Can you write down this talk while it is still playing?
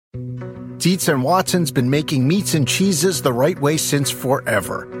Dietz and Watson's been making meats and cheeses the right way since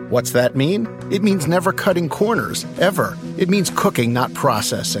forever. What's that mean? It means never cutting corners, ever. It means cooking, not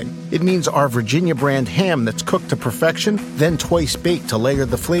processing. It means our Virginia brand ham that's cooked to perfection, then twice baked to layer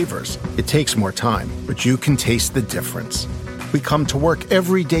the flavors. It takes more time, but you can taste the difference. We come to work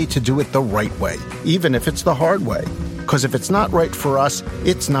every day to do it the right way, even if it's the hard way. Because if it's not right for us,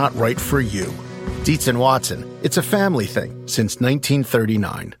 it's not right for you. Dietz and Watson, it's a family thing since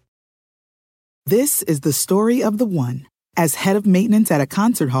 1939. This is the story of the one. As head of maintenance at a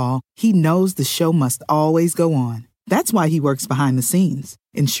concert hall, he knows the show must always go on. That's why he works behind the scenes,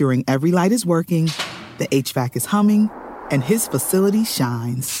 ensuring every light is working, the HVAC is humming, and his facility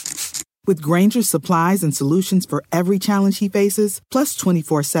shines. With Grainger's supplies and solutions for every challenge he faces, plus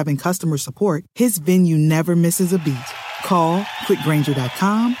 24/7 customer support, his venue never misses a beat. Call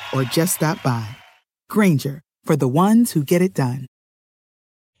quickgrainger.com or just stop by. Grainger, for the ones who get it done.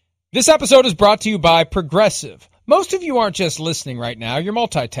 This episode is brought to you by Progressive. Most of you aren't just listening right now, you're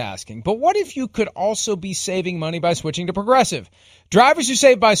multitasking. But what if you could also be saving money by switching to Progressive? Drivers who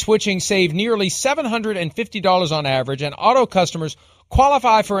save by switching save nearly $750 on average, and auto customers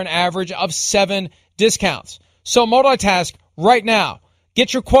qualify for an average of 7 discounts. So multitask right now.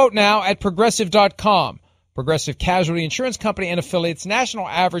 Get your quote now at Progressive.com. Progressive Casualty Insurance Company and affiliates. National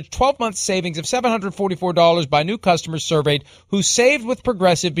average 12-month savings of $744 by new customers surveyed who saved with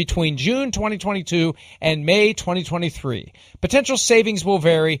Progressive between June 2022 and May 2023. Potential savings will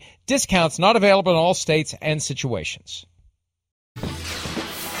vary. Discounts not available in all states and situations.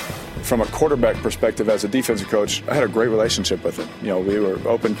 From a quarterback perspective, as a defensive coach, I had a great relationship with him. You know, we were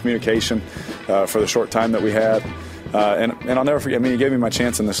open communication for the short time that we had. And I'll never forget, I mean, he gave me my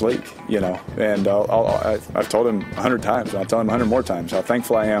chance in this league, you know, and I've told him 100 times, and I'll tell him 100 more times how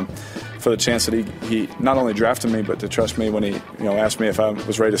thankful I am for the chance that he not only drafted me, but to trust me when he, you know, asked me if I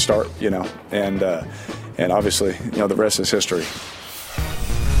was ready to start, you know, and obviously, you know, the rest is history.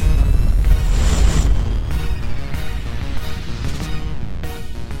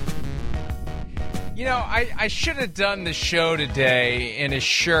 You know, I should have done the show today in a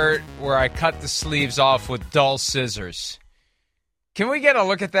shirt where I cut the sleeves off with dull scissors. Can we get a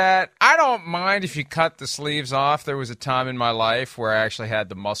look at that? I don't mind if you cut the sleeves off. There was a time in my life where I actually had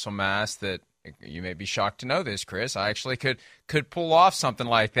the muscle mass that, you may be shocked to know this, Chris, I actually could pull off something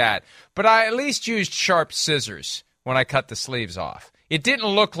like that. But I at least used sharp scissors when I cut the sleeves off. It didn't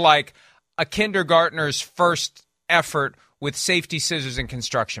look like a kindergartner's first effort with safety scissors and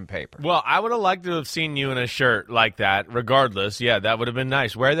construction paper. Well, I would have liked to have seen you in a shirt like that, regardless. Yeah, that would have been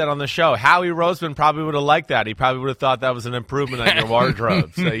nice. Wear that on the show. Howie Roseman probably would have liked that. He probably would have thought that was an improvement on your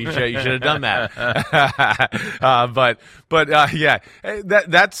wardrobe. So you should have done that. Yeah,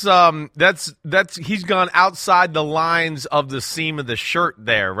 that's he's gone outside the lines of the seam of the shirt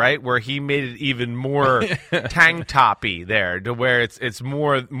there, right? Where he made it even more tank toppy there, to where it's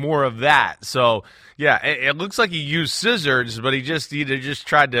more of that. So yeah, it looks like he used scissors, but he just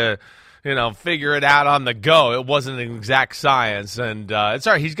tried to, you know, figure it out on the go. It wasn't an exact science, and it's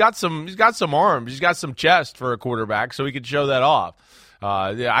all right. He's got some arms, he's got some chest for a quarterback, so he could show that off.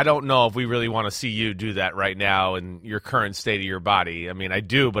 I don't know if we really want to see you do that right now in your current state of your body. I mean, I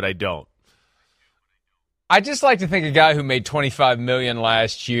do, but I don't. I just like to think a guy who made $25 million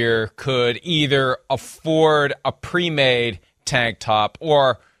last year could either afford a pre-made tank top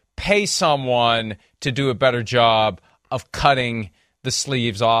or pay someone to do a better job of cutting the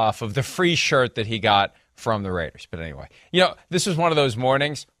sleeves off of the free shirt that he got from the Raiders. But anyway, you know, this was one of those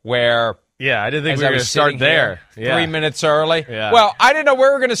mornings where... Yeah, I didn't think we were going to start there. 3 minutes early. Yeah. Well, I didn't know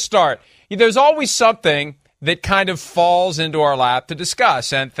where we were going to start. There's always something that kind of falls into our lap to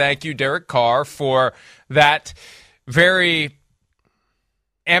discuss. And thank you, Derek Carr, for that very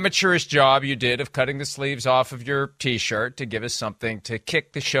amateurish job you did of cutting the sleeves off of your T-shirt to give us something to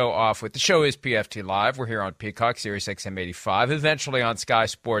kick the show off with. The show is PFT Live. We're here on Peacock, Sirius XM85, eventually on Sky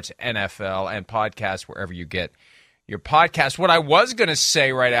Sports, NFL, and podcast wherever you get your podcast. What I was going to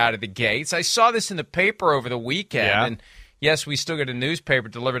say right out of the gates, I saw this in the paper over the weekend, and yes, we still get a newspaper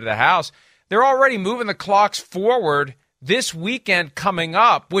delivered to the house. They're already moving the clocks forward this weekend coming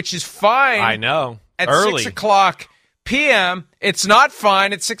up, which is fine. I know. At early. 6 o'clock p.m., it's not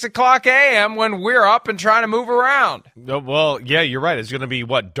fine at 6 o'clock a.m. when we're up and trying to move around. Well, yeah, you're right. It's going to be,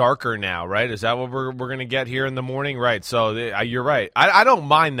 darker now, right? Is that what we're going to get here in the morning? Right, so you're right. I don't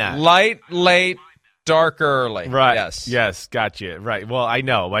mind that. Light, late, dark, early. Right. Yes, gotcha. Right. Well, I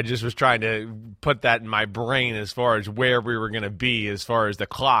know. I just was trying to put that in my brain as far as where we were going to be as far as the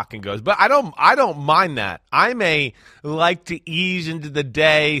clock and goes. But I don't mind that. I may like to ease into the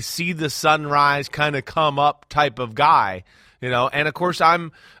day, see the sunrise kind of come up type of guy. And of course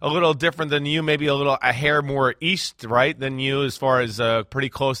I'm a little different than you, maybe a hair more east, right, than you as far as pretty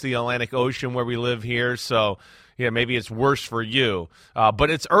close to the Atlantic Ocean where we live here. So, yeah, maybe it's worse for you. But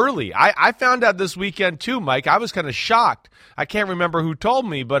it's early. I found out this weekend too, Mike. I was kind of shocked. I can't remember who told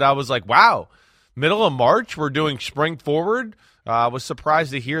me, but I was like, wow, middle of March, we're doing spring forward. I was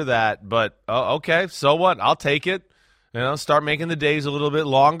surprised to hear that, but okay, so what? I'll take it. Start making the days a little bit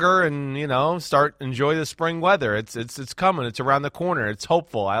longer and, start enjoy the spring weather. It's coming. It's around the corner. It's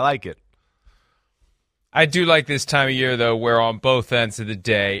hopeful. I like it. I do like this time of year, though, where on both ends of the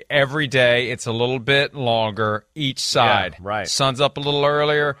day, every day it's a little bit longer each side. Yeah, right. Sun's up a little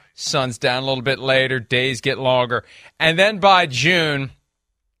earlier, sun's down a little bit later, days get longer. And then by June,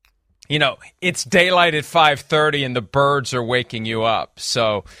 it's daylight at 5:30 and the birds are waking you up.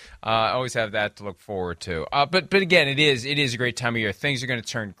 So I always have that to look forward to. But again, it is a great time of year. Things are going to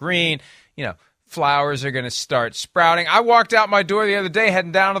turn green. Flowers are going to start sprouting. I walked out my door the other day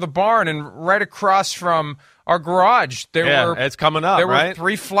heading down to the barn, and right across from our garage, it's coming up, there right? were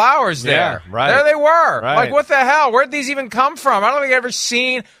 3 flowers there. Yeah, right. There they were. Right. Like, what the hell? Where'd these even come from? I don't think I've ever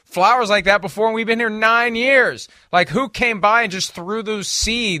seen flowers like that before, and we've been here 9 years. Like, who came by and just threw those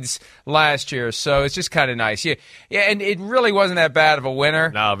seeds last year? So it's just kind of nice. Yeah, and it really wasn't that bad of a winter.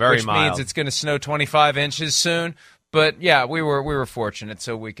 No, very which mild. means it's going to snow 25 inches soon. But, yeah, we were fortunate,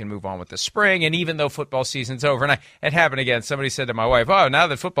 so we can move on with the spring. And even though football season's over, and it happened again, somebody said to my wife, oh, now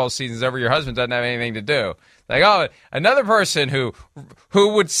that football season's over, your husband doesn't have anything to do. Like, oh, another person who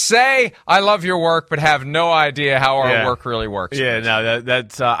would say, I love your work, but have no idea how our work really works. Yeah, no,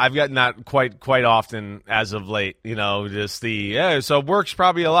 that's I've gotten that quite often as of late. Just so work's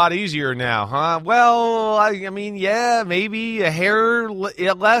probably a lot easier now, huh? Well, I mean, yeah, maybe a hair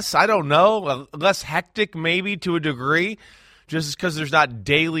less. I don't know, less hectic maybe to a degree, just because there's not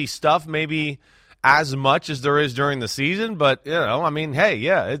daily stuff maybe as much as there is during the season. But, hey,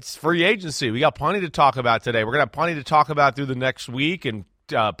 yeah, it's free agency. We got plenty to talk about today. We're going to have plenty to talk about through the next week and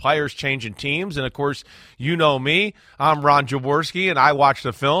players changing teams. And, of course, you know me. I'm Ron Jaworski, and I watch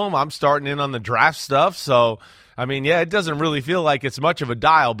the film. I'm starting in on the draft stuff. So, it doesn't really feel like it's much of a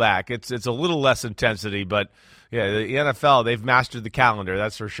dial back. It's a little less intensity. But, yeah, the NFL, they've mastered the calendar,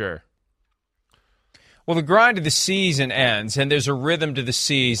 that's for sure. Well, the grind of the season ends, and there's a rhythm to the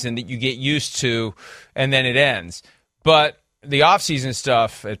season that you get used to, and then it ends. But the off-season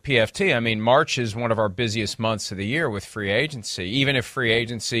stuff at PFT, March is one of our busiest months of the year with free agency. Even if free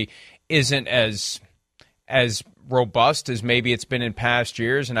agency isn't as robust as maybe it's been in past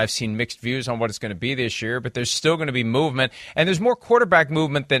years, and I've seen mixed views on what it's going to be this year, but there's still going to be movement, and there's more quarterback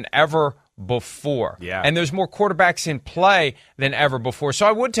movement than ever before. Yeah. And there's more quarterbacks in play than ever before. So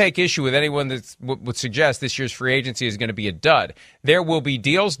I would take issue with anyone that would suggest this year's free agency is going to be a dud. There will be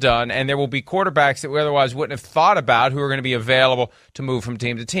deals done, and there will be quarterbacks that we otherwise wouldn't have thought about who are going to be available to move from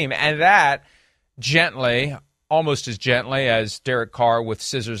team to team. And that gently, almost as gently as Derek Carr with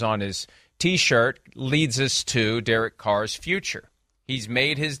scissors on his T-shirt, leads us to Derek Carr's future. He's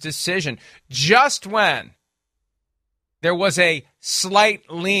made his decision just when there was a slight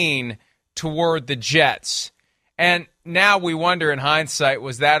lean toward the Jets. And now we wonder in hindsight,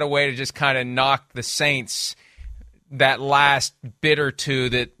 was that a way to just kind of knock the Saints that last bit or two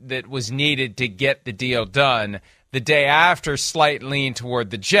that was needed to get the deal done? The day after, slight lean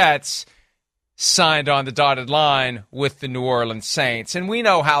toward the Jets, signed on the dotted line with the New Orleans Saints. And we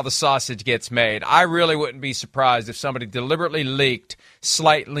know how the sausage gets made. I really wouldn't be surprised if somebody deliberately leaked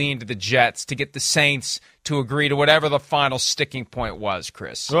slight lean to the Jets to get the Saints to agree to whatever the final sticking point was,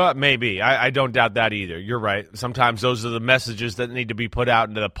 Chris. Well, maybe. I don't doubt that either. You're right. Sometimes those are the messages that need to be put out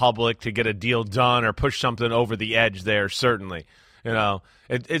into the public to get a deal done or push something over the edge there, certainly.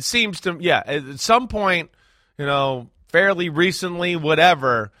 It seems to, at some point, fairly recently,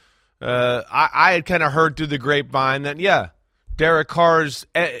 whatever, I had kind of heard through the grapevine that, Derek Carr's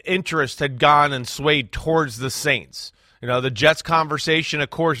interest had gone and swayed towards the Saints. The Jets conversation,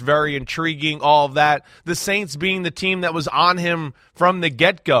 of course, very intriguing, all of that. The Saints being the team that was on him from the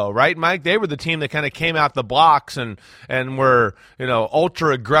get-go, right, Mike? They were the team that kind of came out the blocks and were,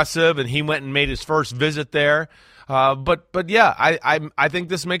 ultra aggressive, and he went and made his first visit there. But I think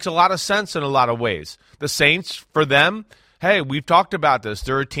this makes a lot of sense in a lot of ways. The Saints, for them, hey, we've talked about this.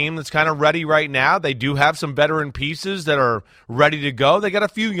 They're a team that's kind of ready right now. They do have some veteran pieces that are ready to go. They got a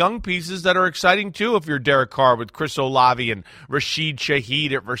few young pieces that are exciting too if you're Derek Carr with Chris Olave and Rashid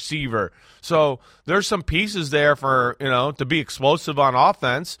Shaheed at receiver. So there's some pieces there for, to be explosive on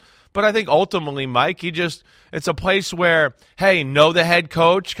offense. But I think ultimately, Mike, it's a place where, hey, know the head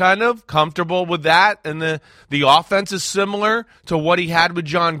coach, kind of comfortable with that. And the offense is similar to what he had with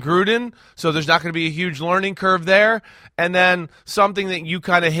John Gruden. So there's not going to be a huge learning curve there. And then something that you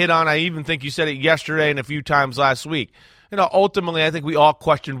kind of hit on, I even think you said it yesterday and a few times last week. Ultimately, I think we all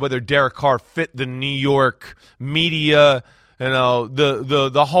questioned whether Derek Carr fit the New York media.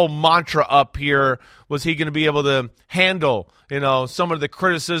 The whole mantra up here, was he going to be able to handle, some of the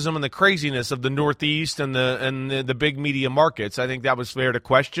criticism and the craziness of the Northeast and the big media markets? I think that was fair to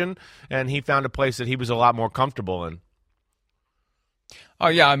question, and he found a place that he was a lot more comfortable in. Oh,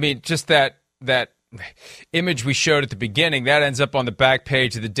 yeah, I mean, just that image we showed at the beginning, that ends up on the back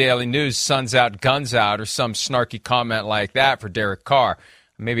page of the Daily News, "Suns out, guns out," or some snarky comment like that for Derek Carr.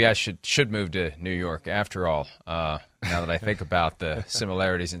 Maybe I should move to New York after all, now that I think about the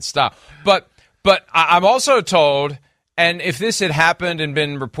similarities in style. But I'm also told, and if this had happened and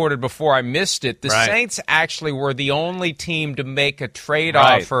been reported before I missed it, the Saints actually were the only team to make a trade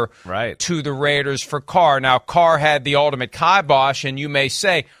offer to the Raiders for Carr. Now, Carr had the ultimate kibosh, and you may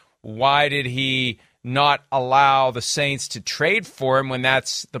say, why did he not allow the Saints to trade for him when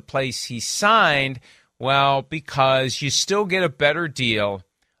that's the place he signed? Well, because you still get a better deal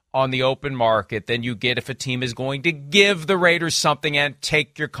on the open market than you get if a team is going to give the Raiders something and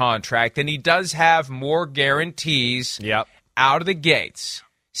take your contract. And he does have more guarantees out of the gates.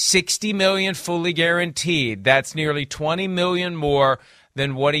 $60 million fully guaranteed. That's nearly $20 million more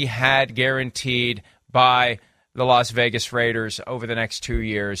than what he had guaranteed by the Las Vegas Raiders over the next 2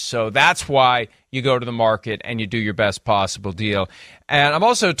 years. So that's why you go to the market and you do your best possible deal. And I'm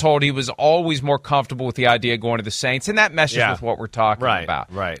also told he was always more comfortable with the idea of going to the Saints, and that meshes with what we're talking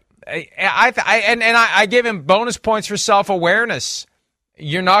about. Right. I give him bonus points for self-awareness.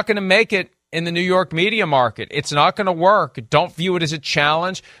 You're not going to make it in the New York media market. It's not going to work. Don't view it as a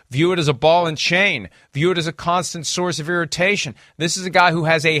challenge. View it as a ball and chain. View it as a constant source of irritation. This is a guy who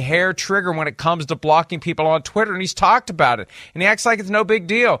has a hair trigger when it comes to blocking people on Twitter, and he's talked about it. And he acts like it's no big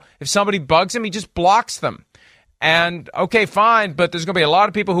deal. If somebody bugs him, he just blocks them. And, okay, fine, but there's going to be a lot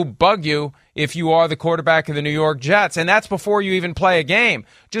of people who bug you if you are the quarterback of the New York Jets, and that's before you even play a game.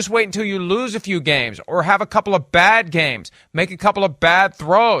 Just wait until you lose a few games or have a couple of bad games, make a couple of bad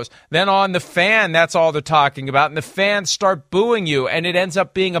throws. Then on the fan, that's all they're talking about, and the fans start booing you, and it ends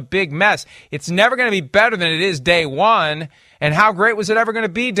up being a big mess. It's never going to be better than it is day one. And how great was it ever going to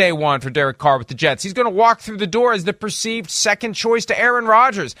be day one for Derek Carr with the Jets? He's going to walk through the door as the perceived second choice to Aaron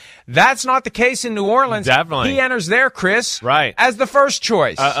Rodgers. That's not the case in New Orleans. Definitely. He enters there, Chris, as the first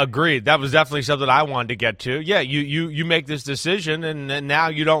choice. Agreed. That was definitely something I wanted to get to. Yeah, you make this decision, and now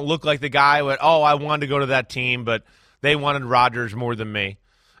you don't look like the guy who I wanted to go to that team, but they wanted Rodgers more than me.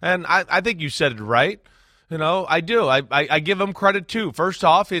 And I think you said it right. I do. I give him credit, too. First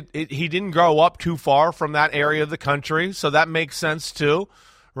off, he didn't grow up too far from that area of the country, so that makes sense, too,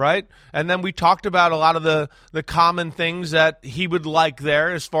 right? And then we talked about a lot of the common things that he would like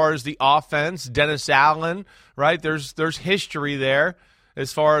there as far as the offense. Dennis Allen, right? There's history there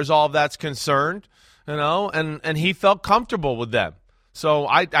as far as all of that's concerned, and he felt comfortable with them. So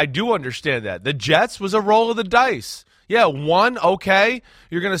I do understand that. The Jets was a roll of the dice. Yeah, one, okay.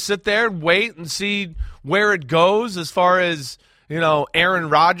 You're going to sit there and wait and see where it goes as far as, Aaron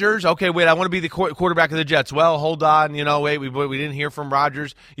Rodgers. Okay, wait, I want to be the quarterback of the Jets. Well, hold on, wait, we didn't hear from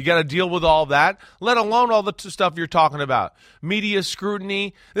Rodgers. You got to deal with all that, let alone all the stuff you're talking about. Media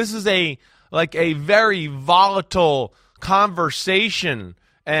scrutiny. This is a very volatile conversation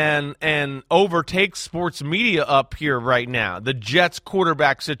and overtakes sports media up here right now. The Jets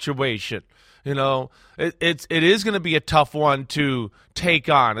quarterback situation. It is going to be a tough one to take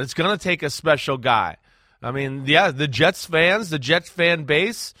on. It's going to take a special guy. I mean, yeah, the Jets fans, the Jets fan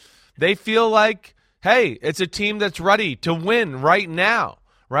base, they feel like, hey, it's a team that's ready to win right now,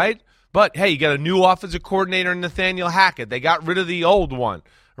 right? But, hey, you got a new offensive coordinator in Nathaniel Hackett. They got rid of the old one,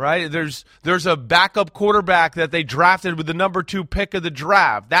 right? There's a backup quarterback that they drafted with the number 2 pick of the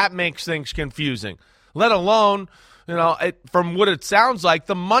draft. That makes things confusing, let alone – from what it sounds like,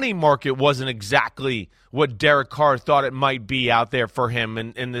 the money market wasn't exactly what Derek Carr thought it might be out there for him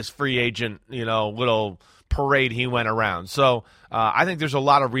in this free agent, little parade he went around. So I think there's a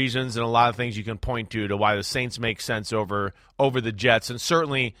lot of reasons and a lot of things you can point to why the Saints make sense over the Jets, and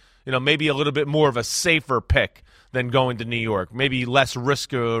certainly, maybe a little bit more of a safer pick than going to New York. Maybe less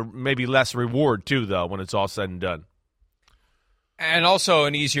risk or maybe less reward too, though, when it's all said and done. And also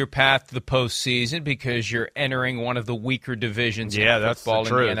an easier path to the postseason because you're entering one of the weaker divisions in football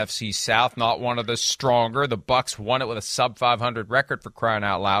in the NFC South, not one of the stronger. The Bucs won it with a sub-500 record, for crying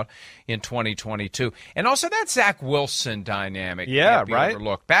out loud, in 2022. And also that Zach Wilson dynamic can't be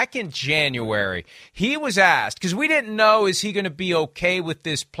overlooked. Back in January, he was asked, because we didn't know, is he going to be okay with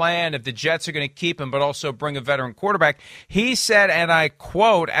this plan if the Jets are going to keep him but also bring a veteran quarterback? He said, and I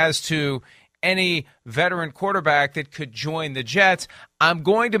quote, as to any veteran quarterback that could join the Jets, I'm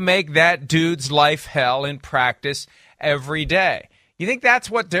going to make that dude's life hell in practice every day. You think that's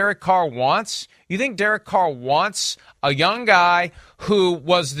what Derek Carr wants? You think Derek Carr wants a young guy who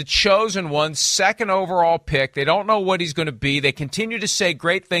was the chosen one, second overall pick? They don't know what he's going to be. They continue to say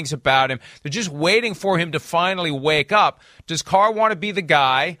great things about him. They're just waiting for him to finally wake up. Does Carr want to be the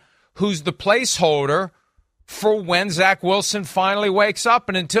guy who's the placeholder for when Zach Wilson finally wakes up?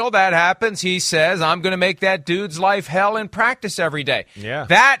 And until that happens, he says, I'm going to make that dude's life hell in practice every day. Yeah.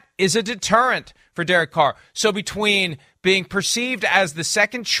 That is a deterrent for Derek Carr. So between being perceived as the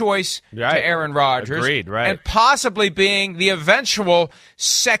second choice to Aaron Rodgers and possibly being the eventual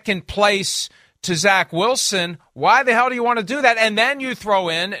second place to Zach Wilson, why the hell do you want to do that? And then you throw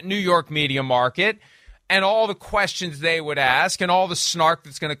in New York media market and all the questions they would ask and all the snark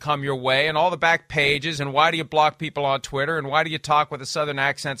that's going to come your way and all the back pages and why do you block people on Twitter and why do you talk with a southern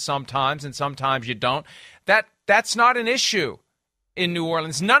accent sometimes and sometimes you don't. That's not an issue in New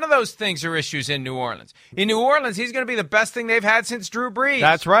Orleans. None of those things are issues in New Orleans. In New Orleans, he's going to be the best thing they've had since Drew Brees.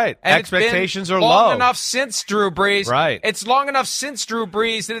 That's right. And expectations are low. Long enough since Drew Brees. Right. It's long enough since Drew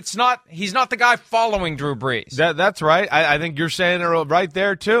Brees that he's not the guy following Drew Brees. That's right. I think you're saying it right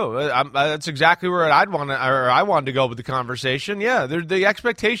there too. That's exactly where I wanted to go with the conversation. Yeah, the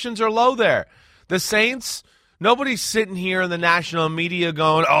expectations are low there. The Saints, nobody's sitting here in the national media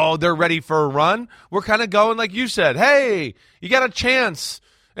going, oh, they're ready for a run. We're kind of going like you said, hey, you got a chance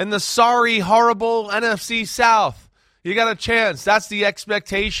in the sorry, horrible NFC South. You got a chance. That's the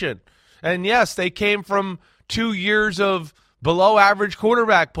expectation. And, yes, they came from 2 years of below-average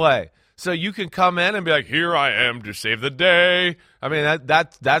quarterback play. So you can come in and be like, here I am to save the day. I mean,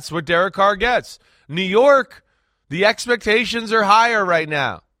 that's what Derek Carr gets. New York, the expectations are higher right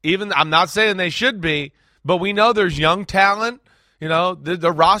now. Even I'm not saying they should be, but we know there's young talent. You know,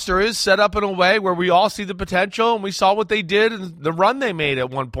 the roster is set up in a way where we all see the potential, and we saw what they did and the run they made at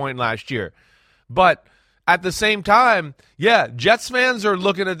one point last year. But at the same time, yeah, Jets fans are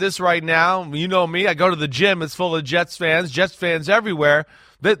looking at this right now. You know me, I go to the gym, it's full of Jets fans everywhere.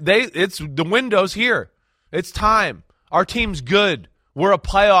 It's the window's here. It's time. Our team's good. We're a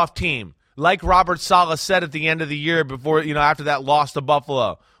playoff team. Like Robert Saleh said at the end of the year before, after that loss to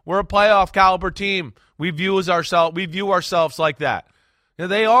Buffalo. We're a playoff caliber team. We view ourselves like that.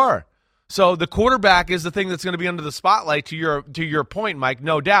 They are. So the quarterback is the thing that's going to be under the spotlight to your point, Mike,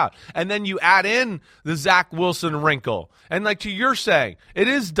 no doubt. And then you add in the Zach Wilson wrinkle. And like to your saying, it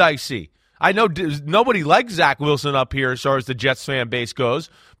is dicey. I know nobody likes Zach Wilson up here as far as the Jets fan base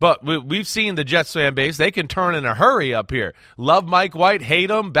goes, but we've seen the Jets fan base. They can turn in a hurry up here. Love Mike White, hate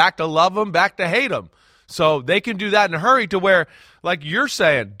him, back to love him, back to hate him. So they can do that in a hurry to where, like you're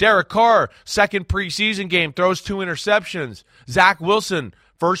saying, Derek Carr, second preseason game, throws 2 interceptions. Zach Wilson,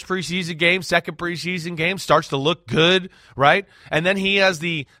 first preseason game, second preseason game, starts to look good, right? And then he has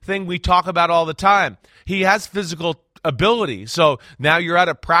the thing we talk about all the time. He has physical ability. So now you're at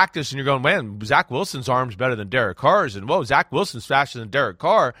a practice and you're going, man, Zach Wilson's arm's better than Derek Carr's. And, whoa, Zach Wilson's faster than Derek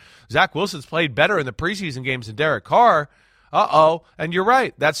Carr. Zach Wilson's played better in the preseason games than Derek Carr. Uh-oh. And you're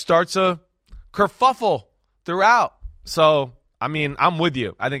right. That starts a kerfuffle throughout. So, I mean, I'm with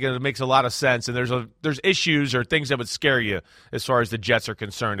you. I think it makes a lot of sense, and there's issues or things that would scare you as far as the Jets are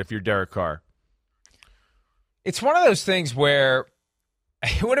concerned if you're Derek Carr. It's one of those things where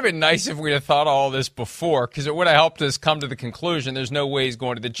it would have been nice if we'd have thought all this before, because it would have helped us come to the conclusion there's no way he's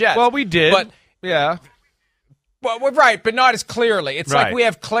going to the Jets. Well, we did. But, yeah. Well, right, but not as clearly. It's like we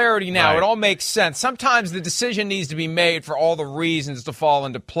have clarity now. Right. It all makes sense. Sometimes the decision needs to be made for all the reasons to fall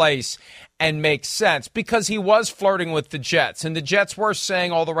into place and make sense, because he was flirting with the Jets, and the Jets were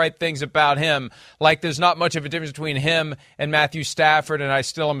saying all the right things about him, like there's not much of a difference between him and Matthew Stafford, and I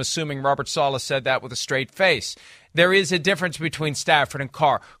still am assuming Robert Saleh said that with a straight face. There is a difference between Stafford and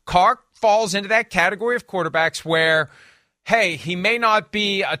Carr. Carr falls into that category of quarterbacks where, hey, he may not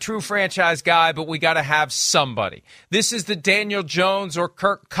be a true franchise guy, but we got to have somebody. This is the Daniel Jones or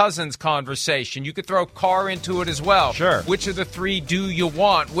Kirk Cousins conversation. You could throw Carr into it as well. Sure. Which of the 3 do you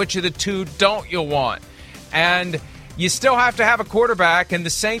want? Which of the 2 don't you want? And you still have to have a quarterback, and the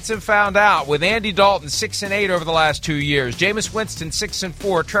Saints have found out with Andy Dalton 6-8 over the last 2 years, Jameis Winston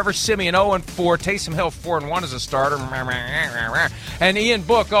 6-4, Trevor Siemian 0-4, Taysom Hill 4-1 as a starter, and Ian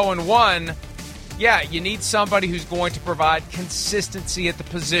Book 0-1. Yeah, you need somebody who's going to provide consistency at the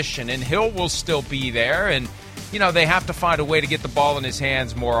position, and Hill will still be there, and they have to find a way to get the ball in his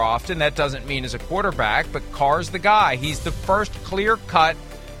hands more often. That doesn't mean as a quarterback, but Carr's the guy. He's the first clear cut.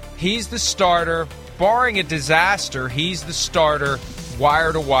 He's the starter. Barring a disaster, he's the starter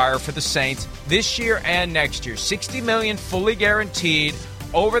wire to wire for the Saints this year and next year. $60 million fully guaranteed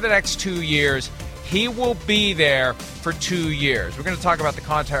over the next 2 years. He will be there for 2 years. We're going to talk about the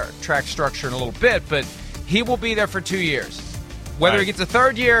contract structure in a little bit, but he will be there for 2 years. Whether he gets a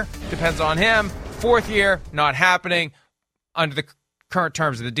third year depends on him. Fourth year, not happening under the current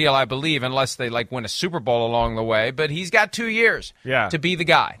terms of the deal, I believe, unless they win a Super Bowl along the way. But he's got 2 years to be the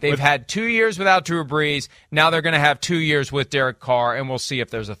guy. They've had 2 years without Drew Brees. Now they're going to have 2 years with Derek Carr, and we'll see if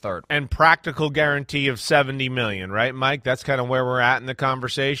there's a third. And practical guarantee of $70 million, right, Mike? That's kind of where we're at in the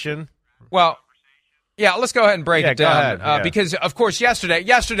conversation. Well, yeah, let's go ahead and break it down. Because, of course,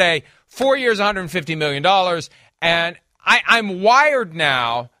 yesterday, 4 years, $150 million, and I'm wired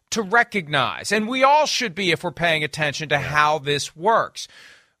now to recognize, and we all should be if we're paying attention to how this works,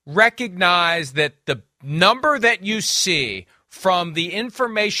 recognize that the number that you see from the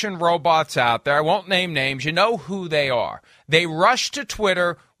information robots out there, I won't name names, you know who they are. They rush to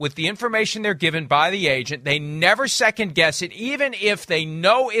Twitter with the information they're given by the agent. They never second guess it, even if they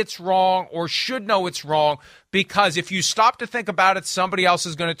know it's wrong or should know it's wrong, because if you stop to think about it, somebody else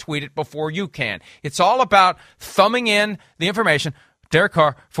is going to tweet it before you can. It's all about thumbing in the information. Derek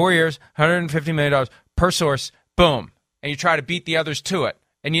Carr, 4 years, $150 million per source, boom. And you try to beat the others to it.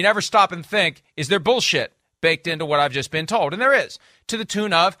 And you never stop and think, is there bullshit baked into what I've just been told? And there is, to the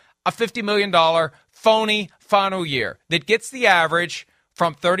tune of a $50 million phony final year that gets the average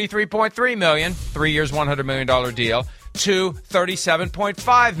from $33.3 million, 3 years, $100 million deal, to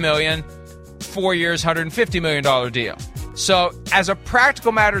 $37.5 million, 4 years, $150 million deal. So as a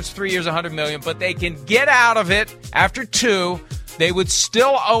practical matter, it's 3 years, $100 million, but they can get out of it after 2. They would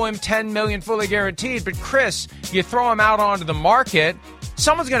still owe him $10 million fully guaranteed. But, Chris, you throw him out onto the market,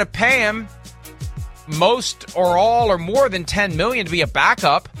 someone's going to pay him most or all or more than $10 million to be a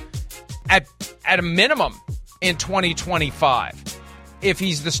backup at a minimum in 2025 if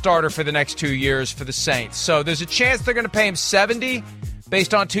he's the starter for the next 2 years for the Saints. So there's a chance they're going to pay him $70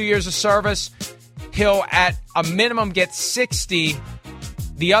 based on 2 years of service. He'll, at a minimum, get $60.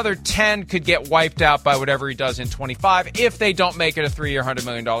 The other 10 could get wiped out by whatever he does in 25 if they don't make it a 3-year, $100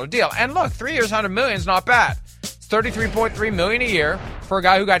 million deal. And look, 3 years, $100 million is not bad. It's $33.3 million a year for a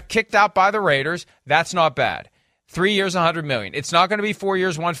guy who got kicked out by the Raiders. That's not bad. 3 years, $100 million. It's not going to be 4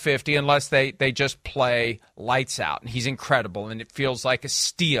 years, $150 unless they just play lights out. And he's incredible, and it feels like a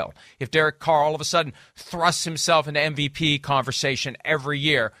steal. If Derek Carr all of a sudden thrusts himself into MVP conversation every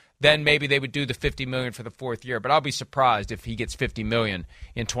year, then maybe they would do the $50 million for the fourth year. But I'll be surprised if he gets $50 million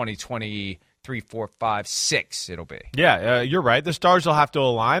in 2023, 4, 5, 6 it'll be. Yeah, you're right. The stars will have to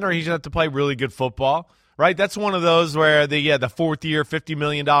align, or he's going to have to play really good football, right? That's one of those where the fourth year, $50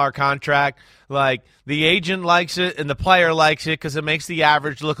 million contract, like the agent likes it and the player likes it because it makes the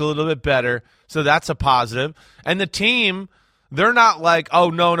average look a little bit better. So that's a positive. And the team, they're not like, oh,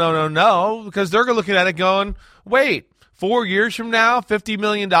 no, because they're looking at it going, wait, 4 years from now, $50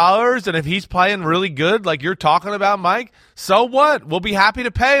 million, and if he's playing really good like you're talking about, Mike, so what? We'll be happy to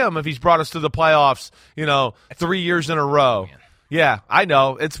pay him if he's brought us to the playoffs, 3 years in a row. Yeah, I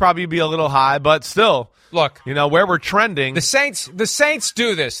know. It's probably be a little high, but still, look, where we're trending. The Saints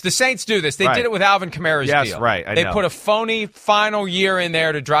do this. They right. did it with Alvin Kamara's deal. Yes, right. They put a phony final year in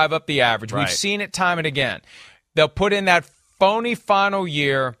there to drive up the average. Right. We've seen it time and again. They'll put in that phony final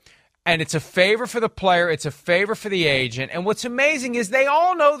year, and it's a favor for the player. It's a favor for the agent. And what's amazing is they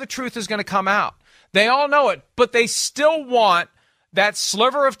all know the truth is going to come out. They all know it, but they still want that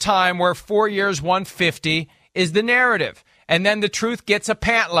sliver of time where 4 years, 150 is the narrative. And then the truth gets a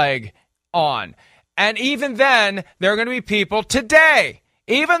pant leg on. And even then, there are going to be people today,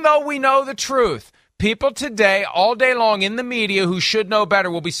 even though we know the truth, people today, all day long in the media who should know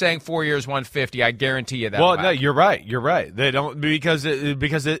better will be saying 4 years, 150. I guarantee you that. Well, no, you're right. They don't because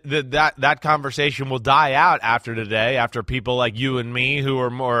that conversation will die out after today. After people like you and me who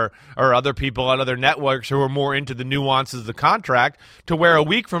are more, or other people on other networks who are more into the nuances of the contract, to where a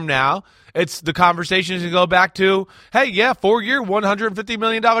week from now, it's the conversation is going to go back to, hey, yeah, 4 year, $150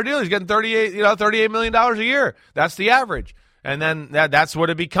 million deal. He's getting $38 million a year. That's the average. And then that's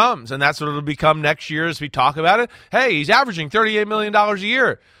what it becomes. And that's what it'll become next year as we talk about it. Hey, he's averaging $38 million a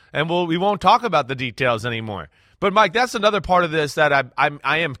year. And we won't talk about the details anymore. But Mike, that's another part of this that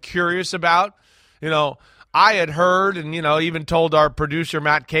I am curious about. I had heard and even told our producer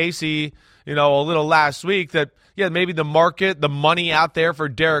Matt Casey, a little last week that maybe the market, the money out there for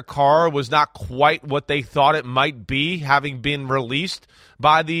Derek Carr was not quite what they thought it might be, having been released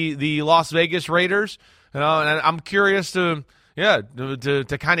by the Las Vegas Raiders. And I'm curious to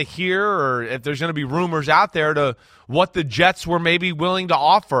kind of hear, or if there's going to be rumors out there to what the Jets were maybe willing to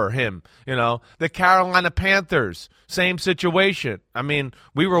offer him. The Carolina Panthers, same situation. I mean,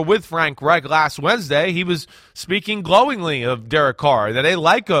 we were with Frank Reich last Wednesday. He was speaking glowingly of Derek Carr, that they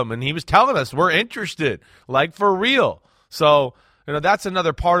like him, and he was telling us we're interested, like for real. So, that's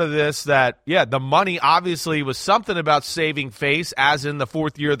another part of this that, the money obviously was something about saving face, as in the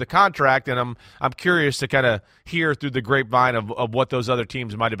fourth year of the contract, and I'm curious to kind of hear through the grapevine of what those other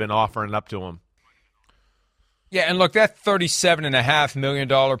teams might have been offering up to him. Yeah, and look, that $37.5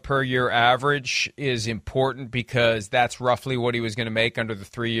 million per year average is important because that's roughly what he was going to make under the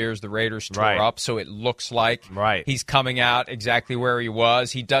 3 years the Raiders tore up, so it looks like he's coming out exactly where he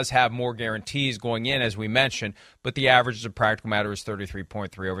was. He does have more guarantees going in, as we mentioned, but the average as a practical matter is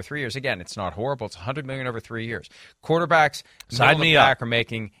 33.3 over 3 years. Again, it's not horrible. It's $100 million over 3 years. Quarterbacks, middle of the pack, are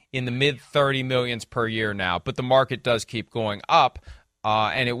making in the mid-30 millions per year now, but the market does keep going up.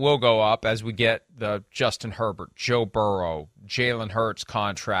 And it will go up as we get the Justin Herbert, Joe Burrow, Jalen Hurts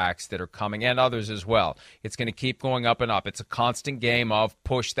contracts that are coming, and others as well. It's going to keep going up and up. It's a constant game of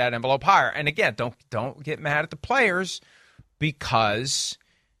push that envelope higher. And again, don't get mad at the players, because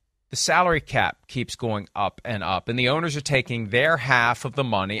the salary cap keeps going up and up, and the owners are taking their half of the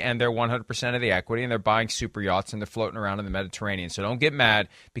money and their 100% of the equity, and they're buying super yachts, and they're floating around in the Mediterranean. So don't get mad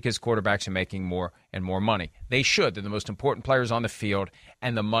because quarterbacks are making more and more money. They should. They're the most important players on the field,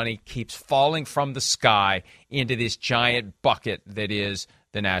 and the money keeps falling from the sky into this giant bucket that is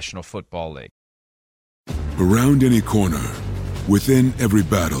the National Football League. Around any corner, within every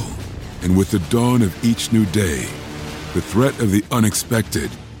battle, and with the dawn of each new day, the threat of the unexpected,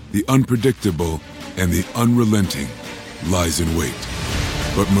 the unpredictable, and the unrelenting lies in wait.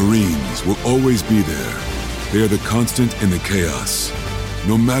 But Marines will always be there. They are the constant in the chaos.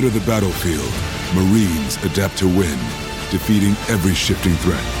 No matter the battlefield, Marines adapt to win, defeating every shifting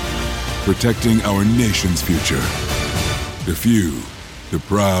threat, protecting our nation's future. The few, the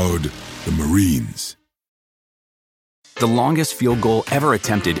proud, the Marines. The longest field goal ever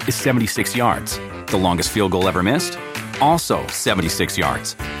attempted is 76 yards. The longest field goal ever missed? Also 76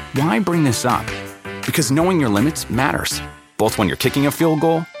 yards. Why bring this up? Because knowing your limits matters, both when you're kicking a field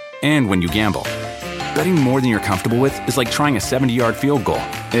goal and when you gamble. Betting more than you're comfortable with is like trying a 70-yard field goal.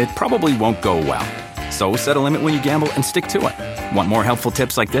 It probably won't go well. So set a limit when you gamble and stick to it. Want more helpful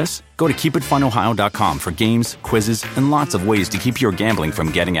tips like this? Go to keepitfunohio.com for games, quizzes, and lots of ways to keep your gambling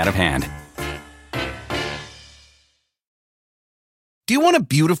from getting out of hand. Do you want a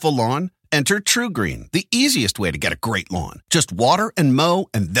beautiful lawn? Enter TruGreen, the easiest way to get a great lawn. Just water and mow,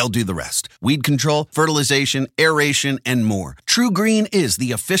 and they'll do the rest. Weed control, fertilization, aeration, and more. TruGreen is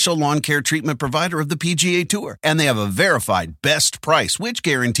the official lawn care treatment provider of the PGA Tour, and they have a verified best price, which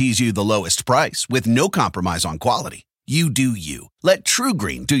guarantees you the lowest price with no compromise on quality. You do you. Let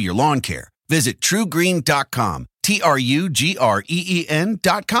TruGreen do your lawn care. Visit TruGreen.com,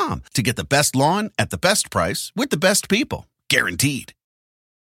 TruGreen.com, to get the best lawn at the best price with the best people. Guaranteed.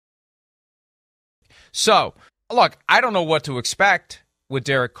 So, look, I don't know what to expect with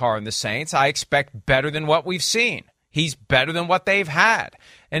Derek Carr and the Saints. I expect better than what we've seen. He's better than what they've had.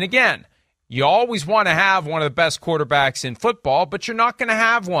 And again, you always want to have one of the best quarterbacks in football, but you're not going to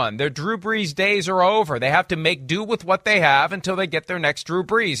have one. Their Drew Brees days are over. They have to make do with what they have until they get their next Drew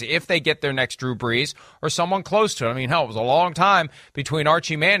Brees, if they get their next Drew Brees or someone close to it. I mean, hell, it was a long time between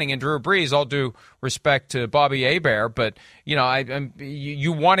Archie Manning and Drew Brees, all due respect to Bobby Hebert, but you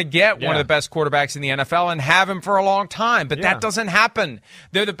want to get one of the best quarterbacks in the NFL and have him for a long time, but that doesn't happen.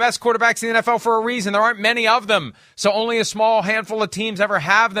 They're the best quarterbacks in the NFL for a reason. There aren't many of them, so only a small handful of teams ever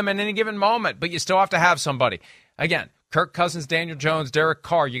have them at any given moment, but you still have to have somebody. Again, Kirk Cousins, Daniel Jones, Derek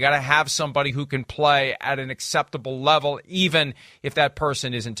Carr, you got to have somebody who can play at an acceptable level, even if that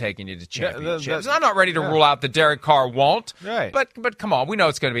person isn't taking you to championships. I'm not ready to rule out that Derek Carr won't, but come on, we know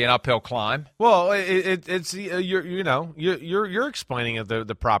it's going to be an uphill climb. Well, it's you're explaining it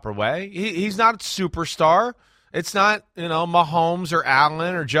the proper way. He's not a superstar. It's not Mahomes or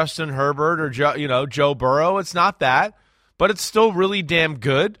Allen or Justin Herbert or Joe Burrow. It's not that, but it's still really damn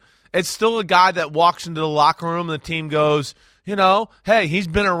good. It's still a guy that walks into the locker room and the team goes, hey, he's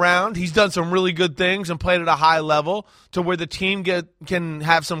been around. He's done some really good things and played at a high level to where the team can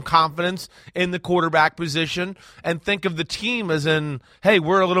have some confidence in the quarterback position and think of the team as in, hey,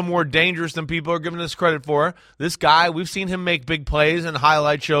 we're a little more dangerous than people are giving us credit for. This guy, we've seen him make big plays and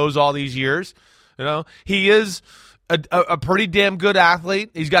highlight shows all these years. He is a pretty damn good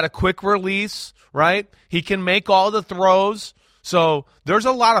athlete. He's got a quick release, right? He can make all the throws. So there's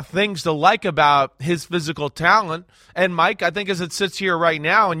a lot of things to like about his physical talent. And, Mike, I think as it sits here right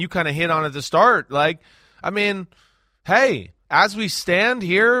now, and you kind of hit on it at the start, hey, as we stand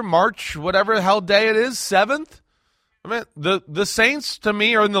here, March, whatever the hell day it is, 7th, the Saints, to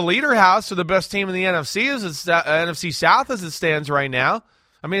me, are in the leader house, are the best team in the NFC, NFC South as it stands right now.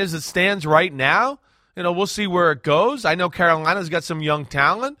 As it stands right now, we'll see where it goes. I know Carolina's got some young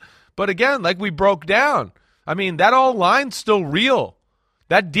talent. But, again, like we broke down, that all line's still real.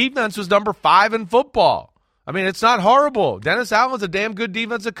 That defense was number 5 in football. It's not horrible. Dennis Allen's a damn good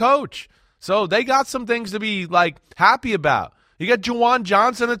defensive coach. So they got some things to be, happy about. You got Juwan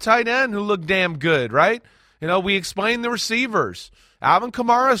Johnson, a tight end, who looked damn good, right? We explained the receivers. Alvin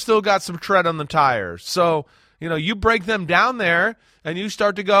Kamara still got some tread on the tires. So, you break them down there and you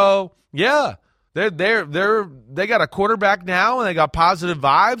start to go, yeah, they got a quarterback now, and they got positive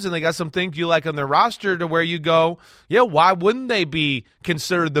vibes, and they got some things you like on their roster to where you go, yeah, why wouldn't they be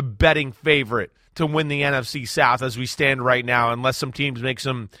considered the betting favorite to win the NFC South as we stand right now, unless some teams make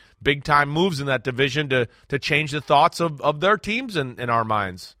some big-time moves in that division to change the thoughts of their teams in our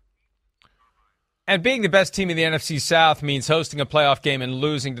minds. And being the best team in the NFC South means hosting a playoff game and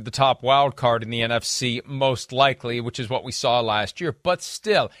losing to the top wild card in the NFC, most likely, which is what we saw last year. But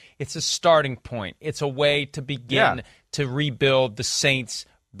still, it's a starting point. It's a way to begin to rebuild the Saints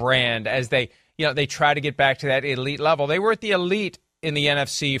brand as they try to get back to that elite level. They were at the elite in the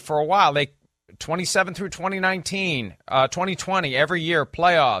NFC for a while. They 27 through 2019, 2020, every year,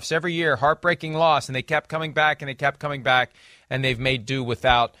 playoffs, every year, heartbreaking loss, and they kept coming back, and they've made do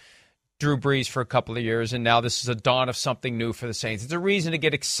without Drew Brees for a couple of years, and now this is a dawn of something new for the Saints. It's a reason to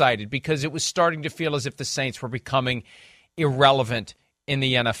get excited because it was starting to feel as if the Saints were becoming irrelevant in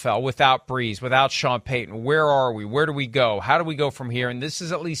the NFL without Brees, without Sean Payton. Where are we? Where do we go? How do we go from here? And this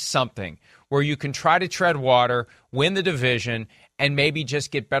is at least something where you can try to tread water, win the division, and maybe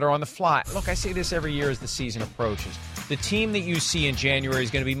just get better on the fly. Look, I say this every year as the season approaches. The team that you see in January is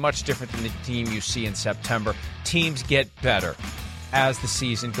going to be much different than the team you see in September. Teams get better as the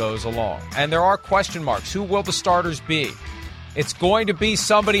season goes along. And there are question marks. Who will the starters be? It's going to be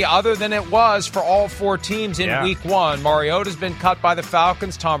somebody other than it was for all 4 teams in Week 1. Mariota's been cut by the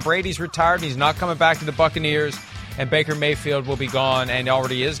Falcons. Tom Brady's retired, and he's not coming back to the Buccaneers. And Baker Mayfield will be gone, and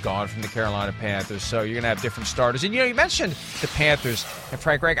already is gone from the Carolina Panthers. So you're going to have different starters. And, you mentioned the Panthers and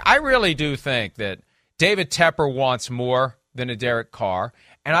Frank Reich. I really do think that David Tepper wants more than a Derek Carr.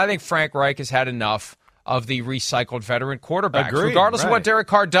 And I think Frank Reich has had enough of the recycled veteran quarterbacks, regardless of what Derek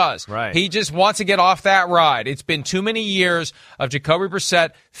Carr does. Right. He just wants to get off that ride. It's been too many years of Jacoby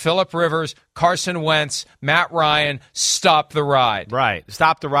Brissett, Phillip Rivers, Carson Wentz, Matt Ryan. Stop the ride. Right.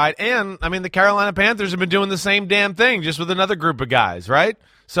 Stop the ride. And, the Carolina Panthers have been doing the same damn thing, just with another group of guys, right?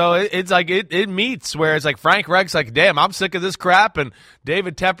 So it's like it meets where it's like Frank Reich's like, damn, I'm sick of this crap. And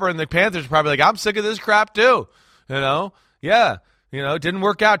David Tepper and the Panthers are probably like, I'm sick of this crap too. Yeah. It didn't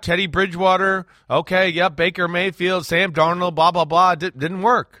work out. Teddy Bridgewater, okay, yep, Baker Mayfield, Sam Darnold, blah, blah, blah. Didn't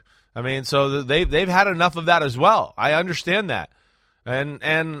work. So they've had enough of that as well. I understand that. And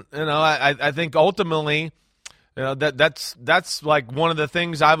I think ultimately, that's like one of the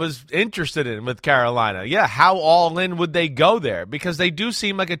things I was interested in with Carolina. Yeah, how all in would they go there? Because they do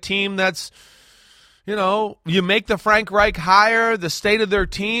seem like a team that's, you make the Frank Reich hire, the state of their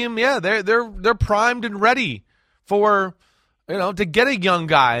team, yeah, they're primed and ready for to get a young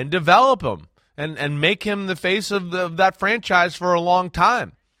guy and develop him and make him the face of that franchise for a long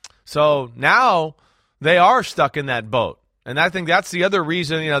time. So now they are stuck in that boat. And I think that's the other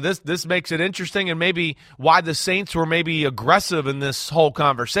reason, this makes it interesting and maybe why the Saints were maybe aggressive in this whole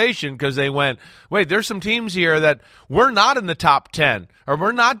conversation, because they went, wait, there's some teams here that we're not in the top 10 or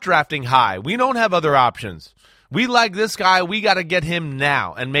we're not drafting high. We don't have other options. We like this guy. We got to get him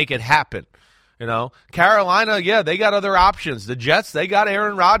now and make it happen. Carolina, yeah, they got other options. The Jets, they got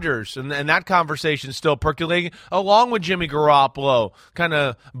Aaron Rodgers, and that conversation's still percolating, along with Jimmy Garoppolo, kind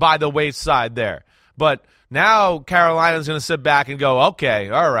of by the wayside there. But now Carolina's going to sit back and go,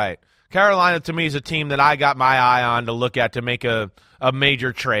 okay, all right. Carolina, to me, is a team that I got my eye on to look at to make a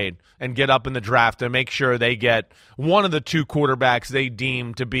major trade and get up in the draft and make sure they get one of the 2 quarterbacks they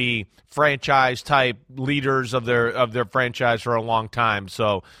deem to be franchise-type leaders of their franchise for a long time.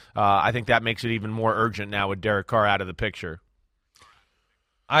 So I think that makes it even more urgent now with Derek Carr out of the picture.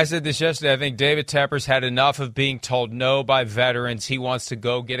 I said this yesterday. I think David Tepper's had enough of being told no by veterans. He wants to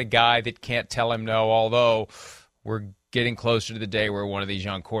go get a guy that can't tell him no, although we're getting closer to the day where one of these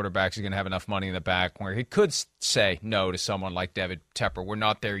young quarterbacks is going to have enough money in the back where he could say no to someone like David Tepper. We're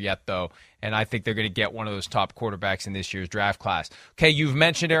not there yet, though, and I think they're going to get one of those top quarterbacks in this year's draft class. Okay, you've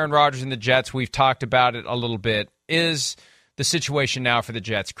mentioned Aaron Rodgers and the Jets. We've talked about it a little bit. Is the situation now for the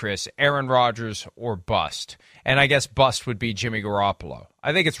Jets, Chris, Aaron Rodgers or bust? And I guess bust would be Jimmy Garoppolo.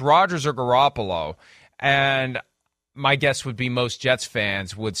 I think it's Rodgers or Garoppolo, and my guess would be most Jets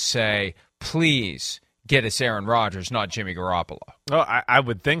fans would say, please get us Aaron Rodgers, not Jimmy Garoppolo. Oh, I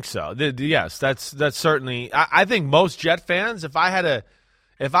would think so. Yes, that's certainly. I think most Jet fans, if I had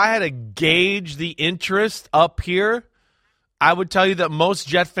to gauge the interest up here, I would tell you that most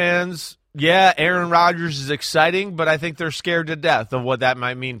Jet fans, yeah, Aaron Rodgers is exciting, but I think they're scared to death of what that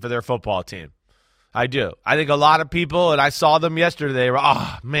might mean for their football team. I do. I think a lot of people, and I saw them yesterday, were,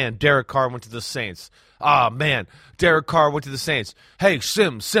 oh, man, Derek Carr went to the Saints. Oh, man, Derek Carr went to the Saints. Hey,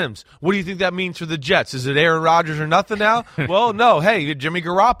 Sims, what do you think that means for the Jets? Is it Aaron Rodgers or nothing now? Well, no. Hey, Jimmy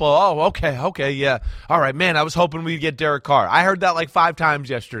Garoppolo. Oh, okay, yeah. All right, man, I was hoping we'd get Derek Carr. I heard that like 5 times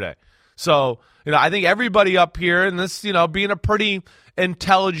yesterday. So, I think everybody up here, and this, being a pretty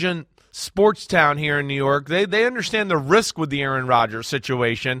intelligent sports town here in New York, they understand the risk with the Aaron Rodgers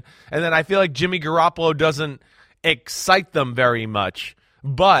situation, and then I feel like Jimmy Garoppolo doesn't excite them very much.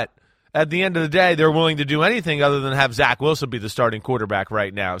 But at the end of the day, they're willing to do anything other than have Zach Wilson be the starting quarterback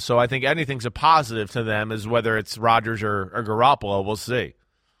right now. So I think anything's a positive to them, as whether it's Rodgers or Garoppolo. We'll see.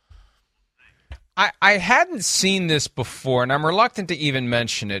 I hadn't seen this before, and I'm reluctant to even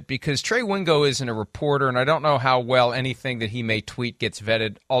mention it because Trey Wingo isn't a reporter, and I don't know how well anything that he may tweet gets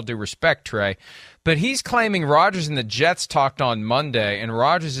vetted. All due respect, Trey. But he's claiming Rodgers and the Jets talked on Monday, and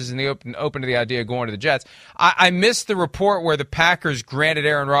Rodgers is in the open to the idea of going to the Jets. I missed the report where the Packers granted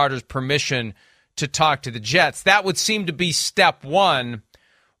Aaron Rodgers permission to talk to the Jets. That would seem to be step one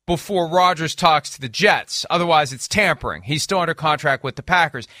before Rodgers talks to the Jets. Otherwise, it's tampering. He's still under contract with the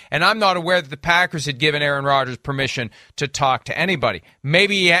Packers. And I'm not aware that the Packers had given Aaron Rodgers permission to talk to anybody.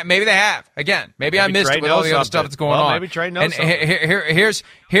 Maybe they have. Again, maybe I missed Trey it with all the other stuff that's going on. Maybe Trey knows and something.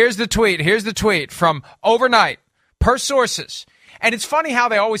 Here's the tweet. Here's the tweet from overnight, per sources. And it's funny how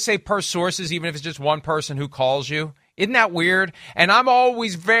they always say per sources, even if it's just one person who calls you. Isn't that weird? And I'm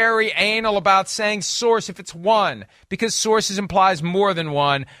always very anal about saying source if it's one, because sources implies more than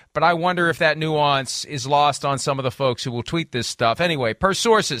one, but I wonder if that nuance is lost on some of the folks who will tweet this stuff. Anyway, per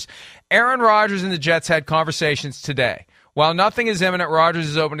sources, Aaron Rodgers and the Jets had conversations today. While nothing is imminent, Rodgers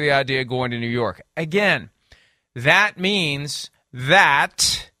is open to the idea of going to New York. Again, that means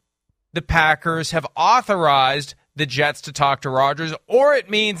that the Packers have authorized the Jets to talk to Rodgers, or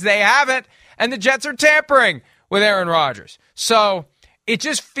it means they haven't, and the Jets are tampering with Aaron Rodgers. So it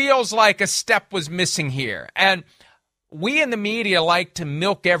just feels like a step was missing here. And we in the media like to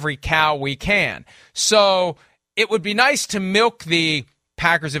milk every cow we can. So it would be nice to milk the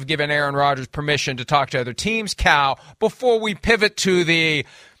Packers have given Aaron Rodgers permission to talk to other teams cow before we pivot to the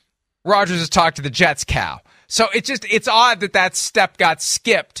Rodgers has talked to the Jets cow. So it's odd that step got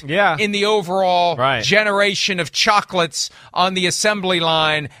skipped in the overall generation of chocolates on the assembly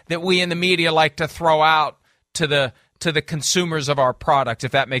line that we in the media like to throw out to the consumers of our product,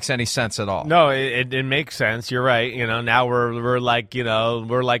 if that makes any sense at all. No, it makes sense. You're right. Now we're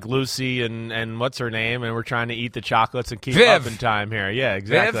like Lucy and what's her name, and we're trying to eat the chocolates and keep up in time here. Yeah,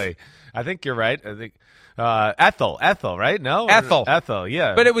 exactly. Viv? I think you're right. I think Ethel, right? No, Ethel.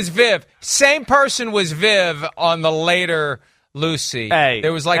 Yeah, but it was Viv. Same person was Viv on the later Lucy.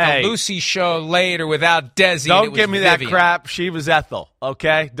 There was a Lucy show later without Desi. Don't give me that crap. She was Ethel,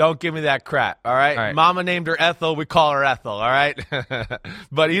 okay? Don't give me that crap, all right? Mama named her Ethel. We call her Ethel, all right?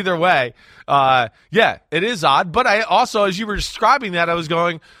 But either way, it is odd. But I also, as you were describing that, I was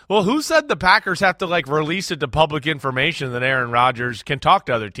going, well, who said the Packers have to, release it to public information that Aaron Rodgers can talk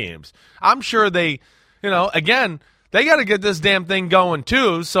to other teams? I'm sure they, again, they got to get this damn thing going,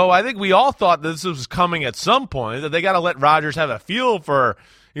 too. So I think we all thought this was coming at some point, that they got to let Rodgers have a feel for,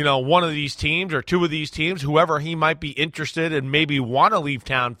 one of these teams or two of these teams, whoever he might be interested and maybe want to leave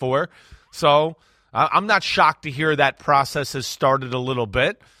town for. So I'm not shocked to hear that process has started a little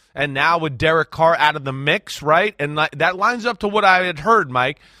bit. And now with Derek Carr out of the mix, right? And that lines up to what I had heard,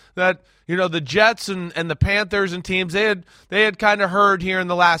 Mike, that the Jets and the Panthers and teams, they had kind of heard here in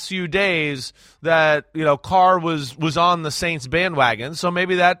the last few days that, Carr was on the Saints bandwagon. So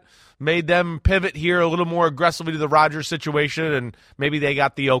maybe that made them pivot here a little more aggressively to the Rodgers situation, and maybe they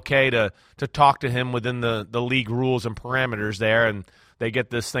got the okay to talk to him within the league rules and parameters there, and they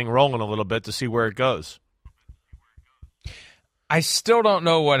get this thing rolling a little bit to see where it goes. I still don't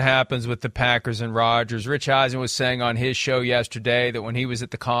know what happens with the Packers and Rodgers. Rich Eisen was saying on his show yesterday that when he was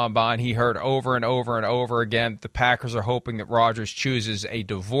at the Combine, he heard over and over and over again the Packers are hoping that Rodgers chooses a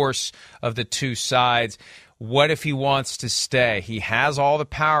divorce of the two sides. What if he wants to stay? He has all the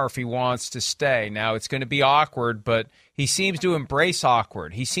power if he wants to stay. Now, it's going to be awkward, but he seems to embrace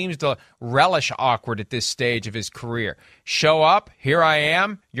awkward. He seems to relish awkward at this stage of his career. Show up. Here I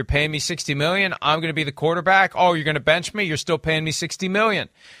am. You're paying me $60 million. I'm going to be the quarterback. Oh, you're going to bench me? You're still paying me $60 million.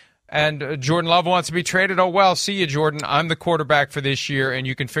 And Jordan Love wants to be traded. Oh, well, see you, Jordan. I'm the quarterback for this year, and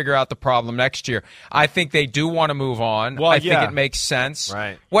you can figure out the problem next year. I think they do want to move on. Well, I think it makes sense.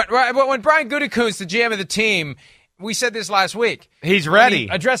 Right. When Brian Gutekunst, the GM of the team, we said this last week. He's ready. When he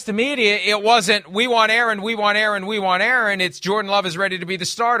addressed the media, it wasn't, we want Aaron, we want Aaron, we want Aaron. It's Jordan Love is ready to be the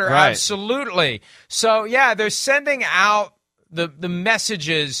starter. Right. Absolutely. So, yeah, they're sending out the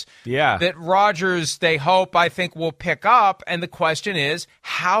messages that Rodgers, they hope, I think, will pick up. And the question is,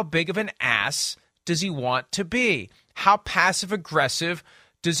 how big of an ass does he want to be? How passive-aggressive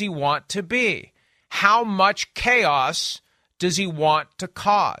does he want to be? How much chaos does he want to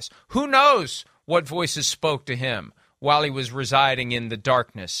cause? Who knows what voices spoke to him while he was residing in the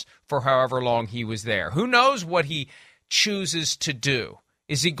darkness for however long he was there? Who knows what he chooses to do?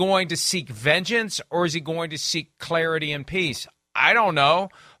 Is he going to seek vengeance or is he going to seek clarity and peace? I don't know,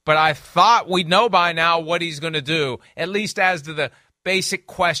 but I thought we'd know by now what he's going to do, at least as to the basic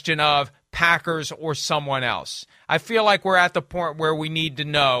question of Packers or someone else. I feel like we're at the point where we need to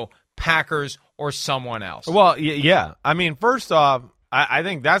know Packers or someone else. Well, yeah. I mean, first off, I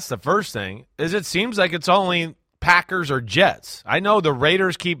think that's the first thing, is it seems like it's only Packers or Jets. I know the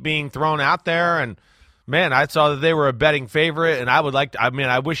Raiders keep being thrown out there, and man, I saw that they were a betting favorite, and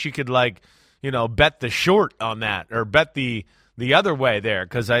I wish you could, bet the short on that or bet the other way there,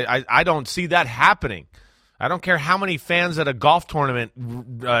 because I don't see that happening. I don't care how many fans at a golf tournament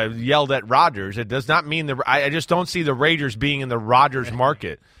yelled at Rodgers. It does not mean I just don't see the Raiders being in the Rodgers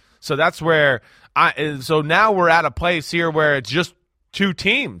market. So that's where so now we're at a place here where it's just two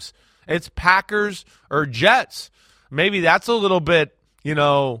teams. It's Packers or Jets. Maybe that's a little bit,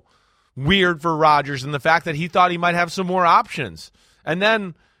 weird for Rodgers, and the fact that he thought he might have some more options. And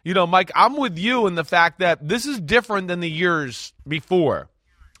then, Mike, I'm with you in the fact that this is different than the years before.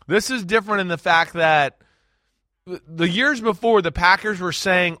 This is different in the fact that the years before, the Packers were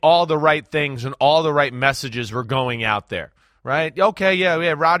saying all the right things and all the right messages were going out there, right? Okay,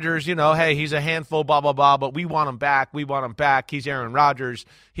 yeah, Rodgers, hey, he's a handful, blah, blah, blah, but we want him back. We want him back. He's Aaron Rodgers.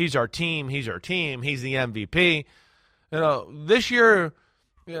 He's our team. He's our team. He's the MVP. This year,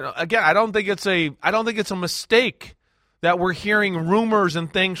 again, I don't think it's a mistake that we're hearing rumors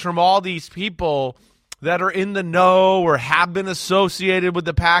and things from all these people that are in the know or have been associated with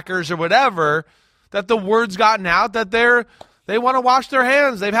the Packers or whatever, that the word's gotten out that they want to wash their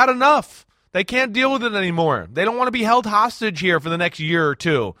hands. They've had enough. They can't deal with it anymore. They don't want to be held hostage here for the next year or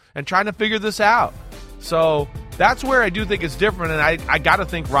two and trying to figure this out. So that's where I do think it's different, and I got to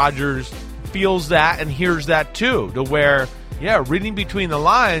think Rodgers feels that and hears that too, to where, reading between the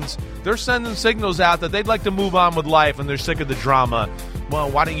lines, they're sending signals out that they'd like to move on with life and they're sick of the drama.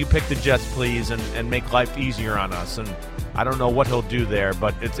 Well, why don't you pick the Jets, please, and make life easier on us? And I don't know what he'll do there,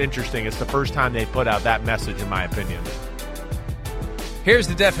 but it's interesting. It's the first time they put out that message, in my opinion. Here's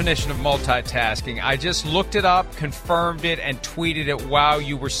the definition of multitasking. I just looked it up, confirmed it, and tweeted it while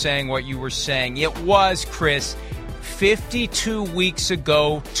you were saying what you were saying. It was, Chris, 52 weeks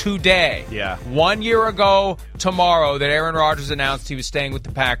ago today. Yeah. 1 year ago tomorrow that Aaron Rodgers announced he was staying with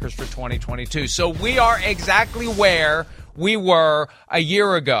the Packers for 2022. So we are exactly where we were a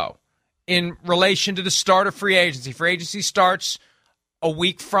year ago in relation to the start of free agency. Free agency starts a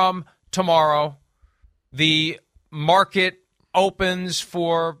week from tomorrow. The market opens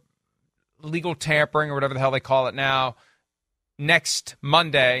for legal tampering or whatever the hell they call it now next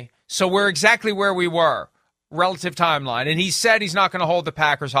Monday. So we're exactly where we were, relative timeline. And he said he's not going to hold the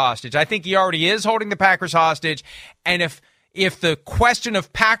Packers hostage. I think he already is holding the Packers hostage. And if the question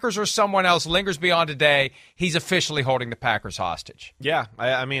of Packers or someone else lingers beyond today, he's officially holding the Packers hostage. Yeah,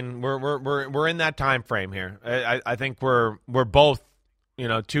 I mean we're in that time frame here. I think we're both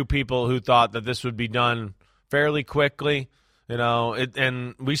two people who thought that this would be done fairly quickly.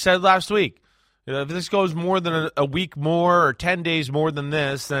 And we said last week, if this goes more than a week more or 10 days more than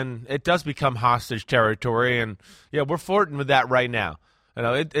this, then it does become hostage territory. And we're flirting with that right now.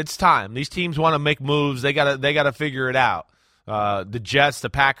 It's time. These teams want to make moves. They gotta figure it out. The Jets, the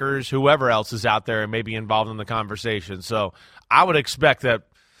Packers, whoever else is out there and maybe involved in the conversation. So I would expect that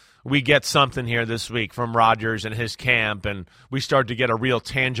we get something here this week from Rodgers and his camp, and we start to get a real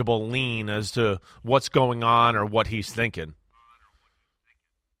tangible lean as to what's going on or what he's thinking.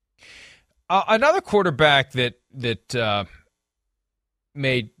 Another quarterback that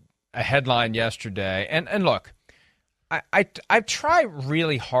made a headline yesterday, and look, I try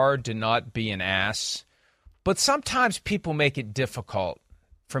really hard to not be an ass, but sometimes people make it difficult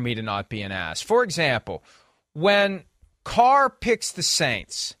for me to not be an ass. For example, when Carr picks the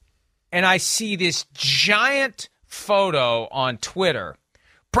Saints, and I see this giant photo on Twitter,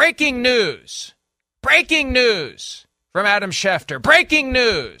 breaking news from Adam Schefter, breaking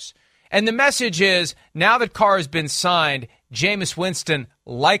news. And the message is, now that Carr has been signed, Jameis Winston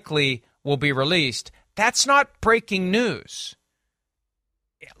likely will be released. That's not breaking news.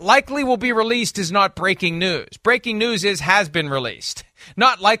 Likely will be released is not breaking news. Breaking news is has been released.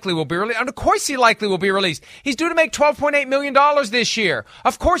 Not likely will be released. And of course he likely will be released. He's due to make $12.8 million this year.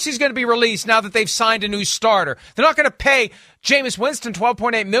 Of course he's going to be released now that they've signed a new starter. They're not going to pay Jameis Winston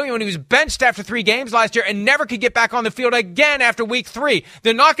 $12.8 million when he was benched after 3 games last year and never could get back on the field again after week 3.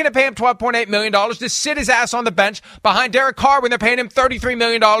 They're not going to pay him $12.8 million to sit his ass on the bench behind Derek Carr when they're paying him $33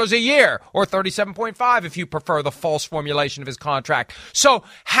 million a year, or $37.5 if you prefer the false formulation of his contract. So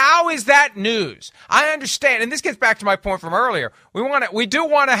how is that news? I understand, and this gets back to my point from earlier. We do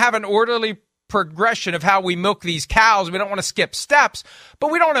want to have an orderly progression of how we milk these cows. We don't want to skip steps,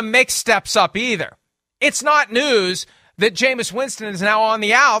 but we don't want to make steps up either. It's not news that Jameis Winston is now on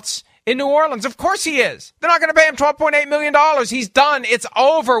the outs in New Orleans. Of course he is. They're not going to pay him $12.8 million. He's done. It's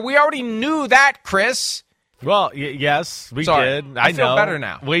over. We already knew that, Chris. Well, yes, we Sorry. did. I feel better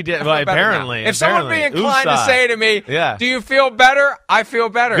now. We did. Well, apparently. If someone be inclined to say to me, do you feel better? I feel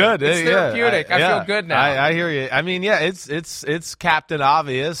better. Good. It's therapeutic. I feel good now. I hear you. I mean, yeah, it's Captain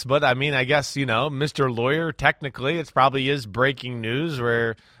Obvious, but I mean, I guess, Mr. Lawyer, technically, it probably is breaking news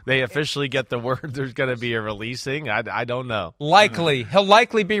where they officially get the word there's going to be a releasing. I don't know. Likely. He'll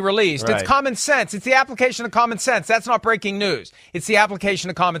likely be released. Right. It's common sense. It's the application of common sense. That's not breaking news. It's the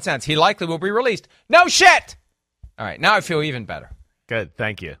application of common sense. He likely will be released. No shit! All right, now I feel even better. Good.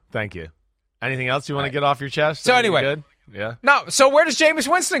 Thank you. Anything else you want to get off your chest? So anyway. Good? Yeah. No, so where does Jameis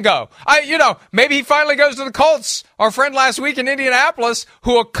Winston go? Maybe he finally goes to the Colts. Our friend last week in Indianapolis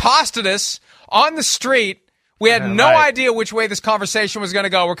who accosted us on the street. We had no idea which way this conversation was going to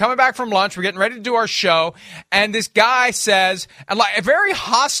go. We're coming back from lunch. We're getting ready to do our show. And this guy says, very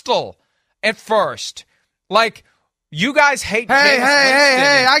hostile at first, like, you guys hate Jameis Winston.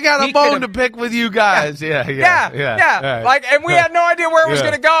 Hey, I got a bone to pick with you guys. Yeah. Right. Like, and we had no idea where it was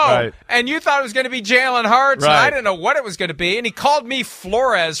going to go. Right. And you thought it was going to be Jalen Hurts, and I didn't know what it was going to be. And he called me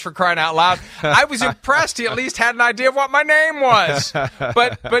Flores, for crying out loud. I was impressed. He at least had an idea of what my name was.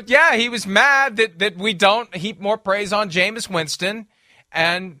 But yeah, he was mad that we don't heap more praise on Jameis Winston,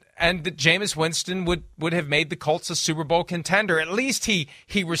 and that Jameis Winston would have made the Colts a Super Bowl contender. At least he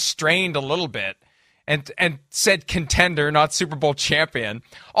restrained a little bit. And said contender, not Super Bowl champion.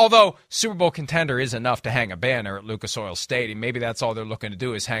 Although Super Bowl contender is enough to hang a banner at Lucas Oil Stadium. Maybe that's all they're looking to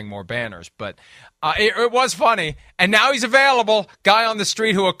do is hang more banners. But it was funny. And now he's available. Guy on the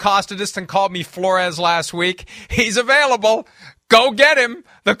street who accosted us and called me Flores last week. He's available. Go get him.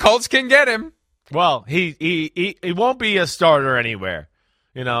 The Colts can get him. Well, he won't be a starter anywhere.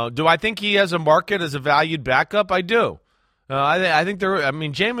 Do I think he has a market as a valued backup? I do. I think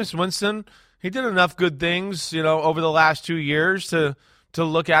Jameis Winston, he did enough good things, over the last 2 years to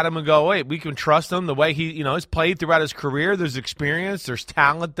look at him and go, wait, we can trust him the way he, has played throughout his career. There's experience, there's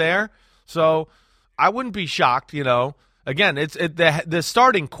talent there. So I wouldn't be shocked, Again, the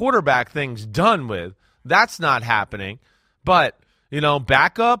starting quarterback thing's done with. That's not happening. But,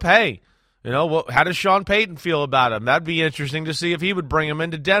 backup, hey, how does Sean Payton feel about him? That'd be interesting to see if he would bring him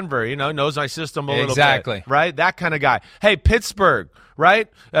into Denver. Knows my system a little bit. Right? That kind of guy. Hey, Pittsburgh, right?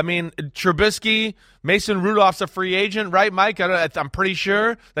 I mean, Trubisky, Mason Rudolph's a free agent, right, Mike? I'm pretty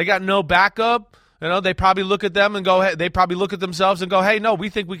sure. They got no backup. They probably look at them and go, they probably look at themselves and go, hey, no, we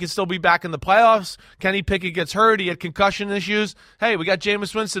think we can still be back in the playoffs. Kenny Pickett gets hurt. He had concussion issues. Hey, we got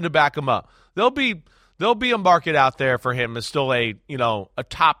Jameis Winston to back him up. There'll be a market out there for him as still a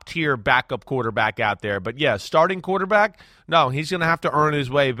top-tier backup quarterback out there. But, yeah, starting quarterback, no, he's going to have to earn his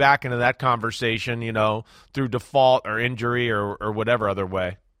way back into that conversation, through default or injury or whatever other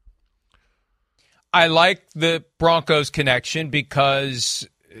way. I like the Broncos connection because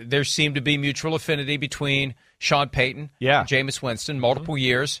there seemed to be mutual affinity between Sean Payton and Jameis Winston, multiple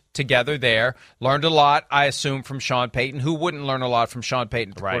years together there. Learned a lot, I assume, from Sean Payton. Who wouldn't learn a lot from Sean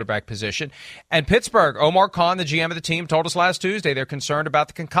Payton at the quarterback position? And Pittsburgh, Omar Khan, the GM of the team, told us last Tuesday they're concerned about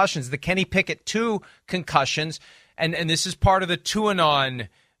the concussions, the Kenny Pickett 2 concussions. And this is part of the Tuanon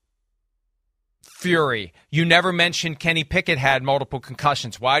Fury. You never mentioned Kenny Pickett had multiple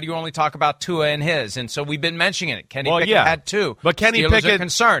concussions. Why do you only talk about Tua and his? And so we've been mentioning it. Kenny Pickett had 2. But Kenny Steelers Pickett are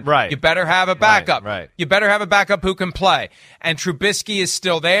concerned. Right. You better have a backup. Right. You better have a backup who can play. And Trubisky is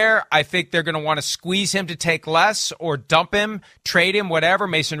still there. I think they're going to want to squeeze him to take less or dump him, trade him, whatever.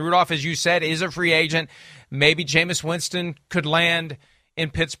 Mason Rudolph, as you said, is a free agent. Maybe Jameis Winston could land in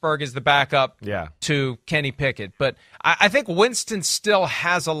Pittsburgh as the backup to Kenny Pickett. But I think Winston still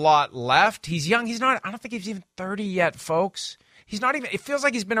has a lot left. He's young. I don't think he's even 30 yet, folks. He's not even, it feels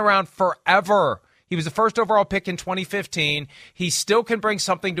like he's been around forever. He was the first overall pick in 2015. He still can bring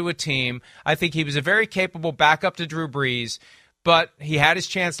something to a team. I think he was a very capable backup to Drew Brees, but he had his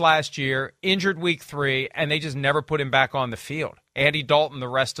chance last year, injured week 3, and they just never put him back on the field. Andy Dalton the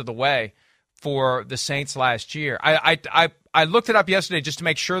rest of the way for the Saints last year. I looked it up yesterday just to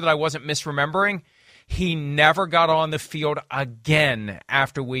make sure that I wasn't misremembering. He never got on the field again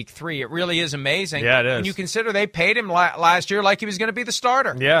after week 3. It really is amazing. Yeah, it is. And you consider they paid him last year like he was going to be the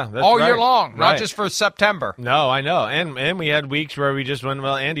starter. Yeah, that's all right. year long, not Right. just for September. No, I know. And we had weeks where we just went,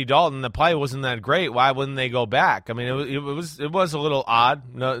 well, Andy Dalton, the play wasn't that great. Why wouldn't they go back? I mean, it was a little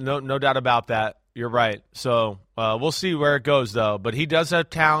odd. No doubt about that. You're right. So we'll see where it goes, though. But he does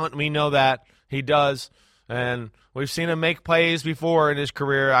have talent. We know that. He does. And we've seen him make plays before in his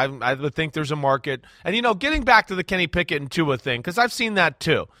career. I would think there's a market. And, getting back to the Kenny Pickett and Tua thing, because I've seen that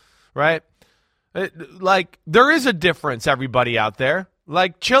too, right? There is a difference, everybody out there.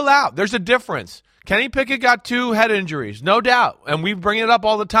 Chill out. There's a difference. Kenny Pickett got 2 head injuries, no doubt, and we bring it up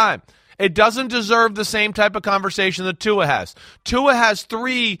all the time. It doesn't deserve the same type of conversation that Tua has. Tua has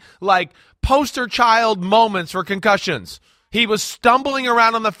 3, poster child moments for concussions. He was stumbling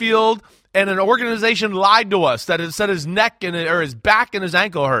around on the field, and an organization lied to us that it said his neck or his back and his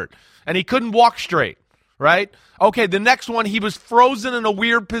ankle hurt, and he couldn't walk straight, right? Okay, the next one, he was frozen in a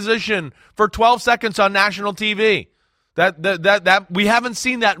weird position for 12 seconds on national TV. That we haven't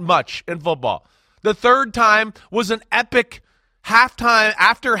seen that much in football. The third time was an epic halftime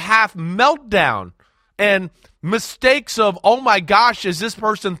after half meltdown and mistakes of, oh my gosh, is this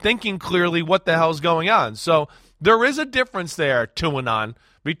person thinking clearly? What the hell's going on? So there is a difference there, Tuanon,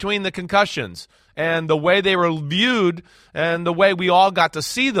 between the concussions and the way they were viewed and the way we all got to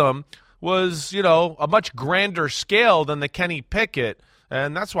see them was, a much grander scale than the Kenny Pickett,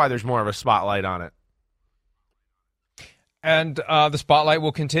 and that's why there's more of a spotlight on it. And the spotlight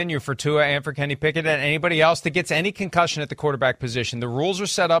will continue for Tua and for Kenny Pickett and anybody else that gets any concussion at the quarterback position. The rules are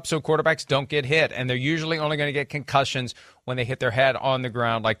set up so quarterbacks don't get hit, and they're usually only going to get concussions when they hit their head on the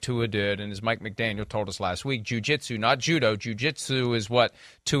ground like Tua did. And as Mike McDaniel told us last week, jiu-jitsu, not judo. Jiu-jitsu is what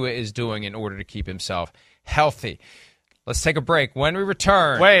Tua is doing in order to keep himself healthy. Let's take a break. When we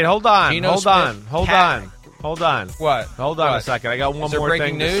return... Wait, hold on. Geno Hold Smith on. What? Hold on a second. I got one more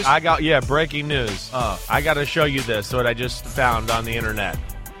breaking thing. News? Breaking news. Oh. I got to show you this, what I just found on the internet.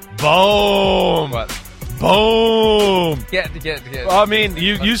 Boom! What? Boom! Get. I mean,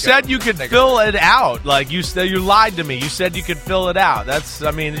 you said you could fill it out. You lied to me. You said you could fill it out. It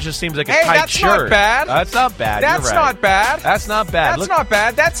just seems like a tight shirt. That's not bad. That's not bad. That's You're right. not bad. That's not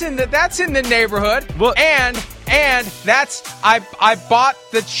bad. That's in the neighborhood. Well, and that's I bought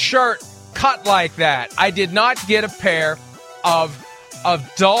the shirt cut like that. I did not get a pair of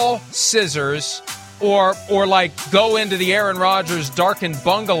dull scissors or go into the Aaron Rodgers darkened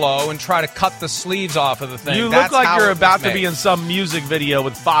bungalow and try to cut the sleeves off of the thing. You look like you're about to be in some music video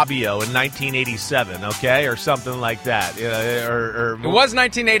with Fabio in 1987, okay, or something like that. Or it was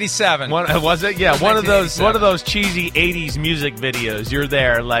 1987. Was it? Yeah, one of those cheesy 80s music videos. You're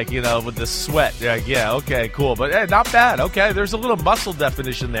there, with the sweat. Yeah, okay, cool, but hey, not bad. Okay, there's a little muscle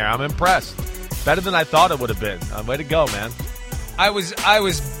definition there. I'm impressed. Better than I thought it would have been. Way to go, man. I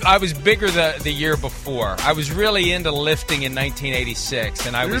was bigger the year before. I was really into lifting in 1986,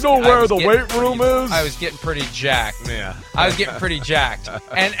 and where the weight room is? I was getting pretty jacked. Yeah, I was getting pretty jacked,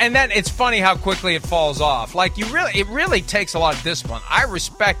 and then it's funny how quickly it falls off. It really takes a lot of discipline. I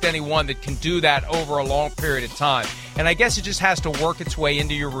respect anyone that can do that over a long period of time, and I guess it just has to work its way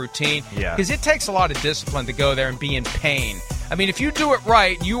into your routine. Yeah, because it takes a lot of discipline to go there and be in pain. I mean, if you do it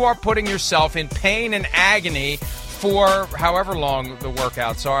right, you are putting yourself in pain and agony for however long the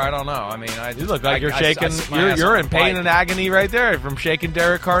workouts are. I don't know. I mean, you look like you're shaking. You're in pain and agony right there from shaking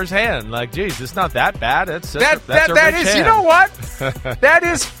Derek Carr's hand. Geez, it's not that bad. That's a rich hand. You know what? That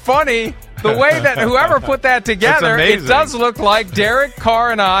is funny. The way that whoever put that together, it does look like Derek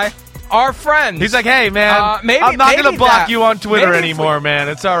Carr and I are friends. He's like, hey, man, I'm not going to block you on Twitter anymore, man.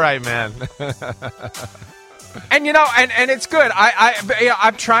 It's all right, man. And and it's good.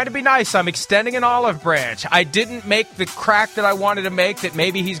 I'm trying to be nice. I'm extending an olive branch. I didn't make the crack that I wanted to make. That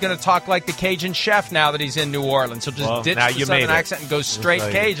maybe he's going to talk like the Cajun chef now that he's in New Orleans. He'll just ditch the Southern accent and go straight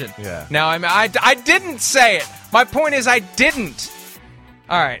Cajun. Yeah. Now I didn't say it. My point is I didn't.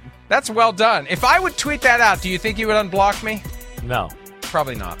 All right, that's well done. If I would tweet that out, do you think you would unblock me? No,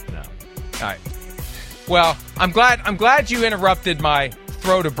 probably not. No. All right. Well, I'm glad you interrupted my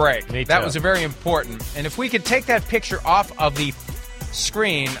throw to break. That was very important. And if we could take that picture off of the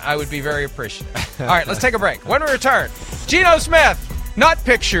screen, I would be very appreciative. All right, let's take a break. When we return, Geno Smith, not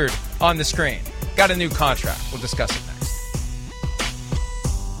pictured on the screen. Got a new contract. We'll discuss it next.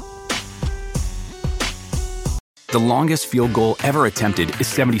 The longest field goal ever attempted is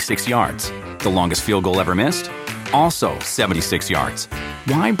 76 yards. The longest field goal ever missed? Also 76 yards.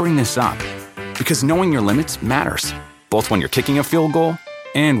 Why bring this up? Because knowing your limits matters, both when you're kicking a field goal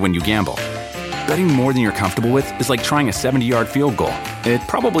and when you gamble. Betting more than you're comfortable with is like trying a 70-yard field goal. It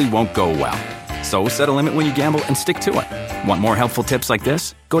probably won't go well. So set a limit when you gamble and stick to it. Want more helpful tips like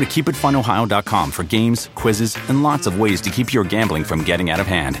this? Go to keepitfunohio.com for games, quizzes, and lots of ways to keep your gambling from getting out of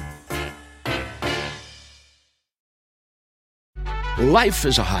hand. Life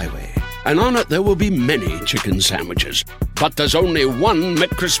is a highway, and on it there will be many chicken sandwiches. But there's only one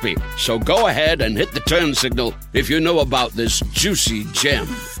McCrispy. So go ahead and hit the turn signal if you know about this juicy gem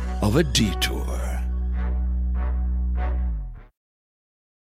of a detour.